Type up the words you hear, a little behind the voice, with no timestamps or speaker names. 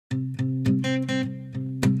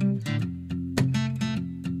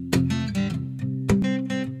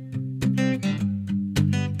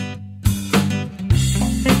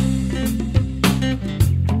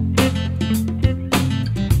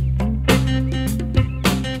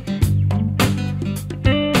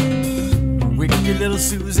little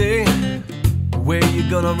Susie, where you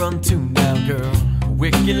gonna run to now, girl?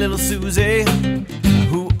 Wicked little Susie,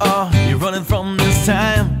 who are you running from this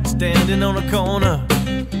time? Standing on a corner,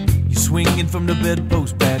 you swinging from the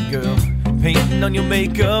bedpost, bad girl, painting on your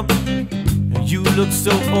makeup. You look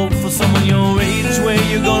so old for someone your age. Where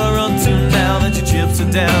you gonna run to now that your chips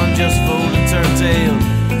are down? Just fold and turn tail,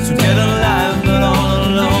 so dead alive but all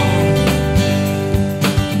alone.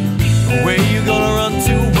 Where you gonna run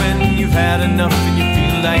to when you've had enough and you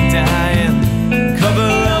feel like dying?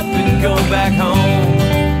 Cover up and go back home.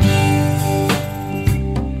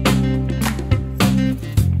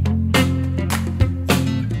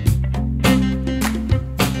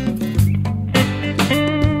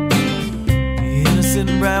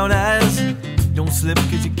 Innocent brown eyes, don't slip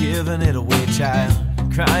 'cause you're giving it away, child.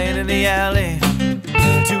 Crying in the alley,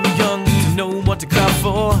 too young to know what to cry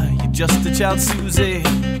for. You're just a child, Susie.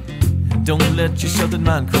 Don't let your sheltered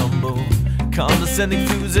mind crumble. Condescending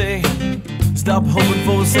floozy, stop hoping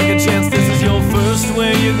for a second chance. This is your first.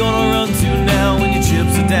 Where you gonna run to now when your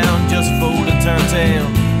chips are down? Just fold and turn tail,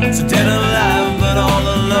 so dead alive but all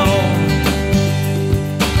alone.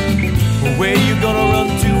 Where you gonna run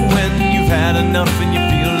to when you've had enough and you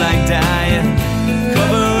feel like dying?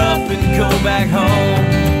 Cover up and go back home.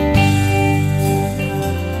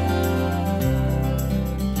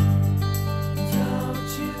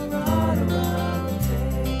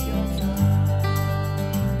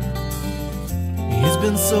 It's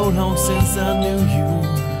been so long since I knew you,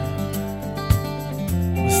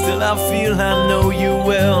 but still I feel I know you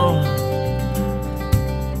well.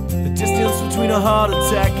 The distance between a heart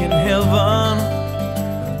attack and heaven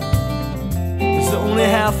is only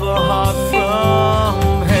half a heart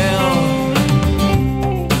from hell.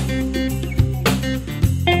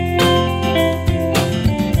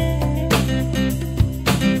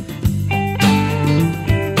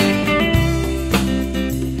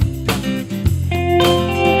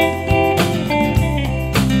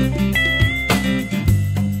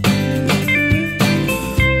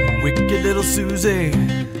 Little Susie,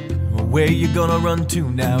 where you gonna run to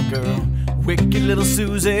now, girl? Wicked little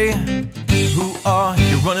Susie, who are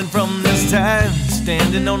you running from this time?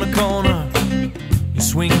 Standing on the corner, you're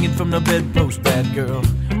swinging from the bedpost, bad girl,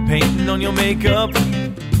 painting on your makeup.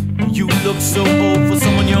 You look so old for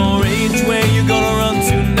someone your age. Where you gonna run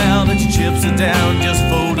to now that your chips are down? Just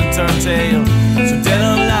fold and turn tail, so dead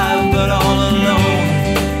alive but all alone.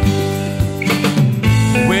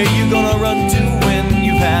 Where you gonna run to when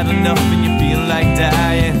you've had enough and you feel like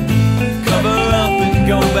dying? Cover up and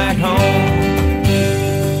go back home.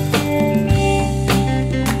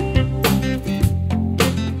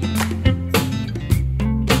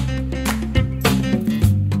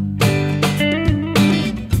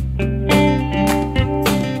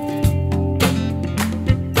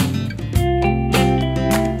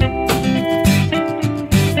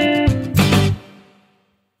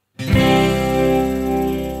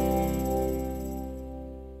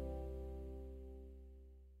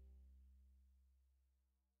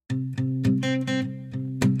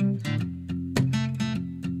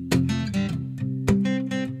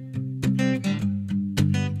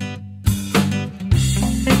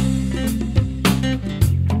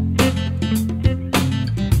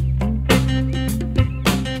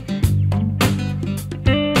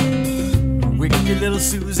 Little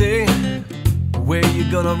Susie, where you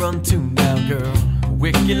gonna run to now, girl?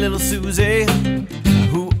 Wicked little Susie,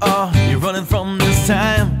 who are you running from this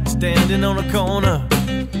time? Standing on a corner,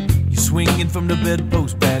 you swinging from the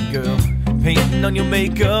bedpost, bad girl, painting on your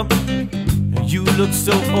makeup. You look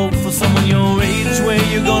so old for someone your age. Where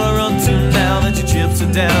you gonna run to now that your chips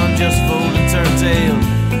are down? Just fold and turn tail,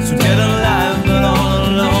 so dead alive but all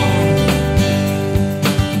alone.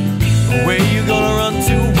 Where you gonna run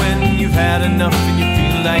to when you've had enough and you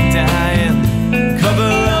feel like dying?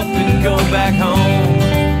 Cover up and go back home.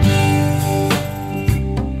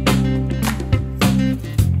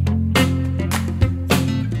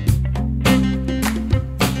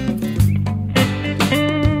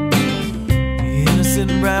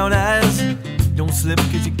 Innocent brown eyes, don't slip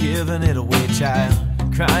 'cause you're giving it away, child.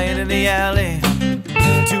 Crying in the alley,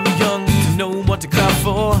 too young to know what to cry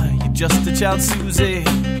for. You're just a child, Susie.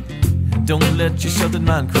 Don't let your sheltered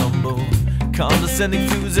mind crumble. Condescending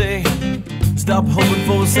floozy, stop hoping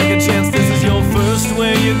for a second chance. This is your first.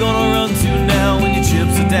 Where you gonna run to now when your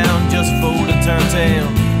chips are down? Just fold and turn tail,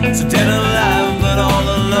 so dead alive but all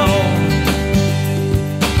alone.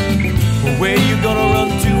 Where you gonna run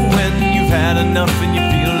to when you've had enough and you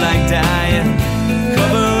feel like dying?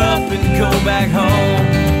 Cover up and go back home.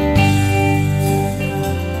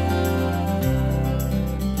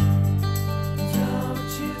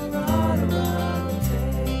 Don't you run around.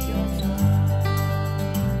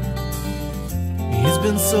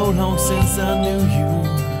 so long since I knew you,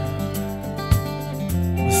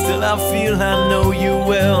 but still I feel I know you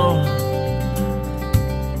well.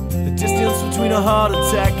 The distance between a heart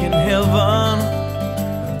attack and heaven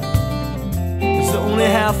is only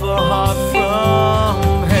half a heart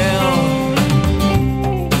from hell.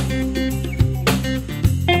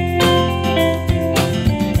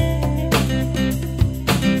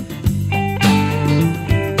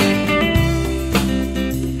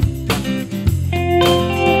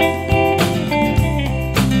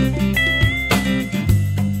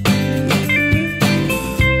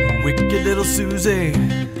 Wicked little Susie,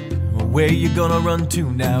 where you gonna run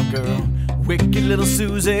to now, girl? Wicked little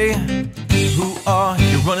Susie, who are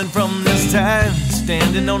you running from this time?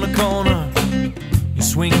 Standing on the corner, you're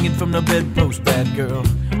swinging from the bedpost, bad girl.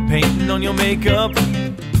 Painting on your makeup,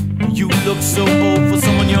 you look so old for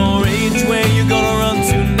someone your age. Where you gonna run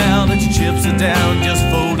to now that your chips are down? Just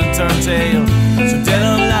fold and turn tail, so dead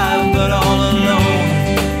or alive but all alone.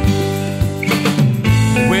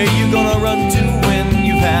 Where you gonna run to when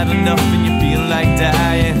you've had enough and you feel like dying?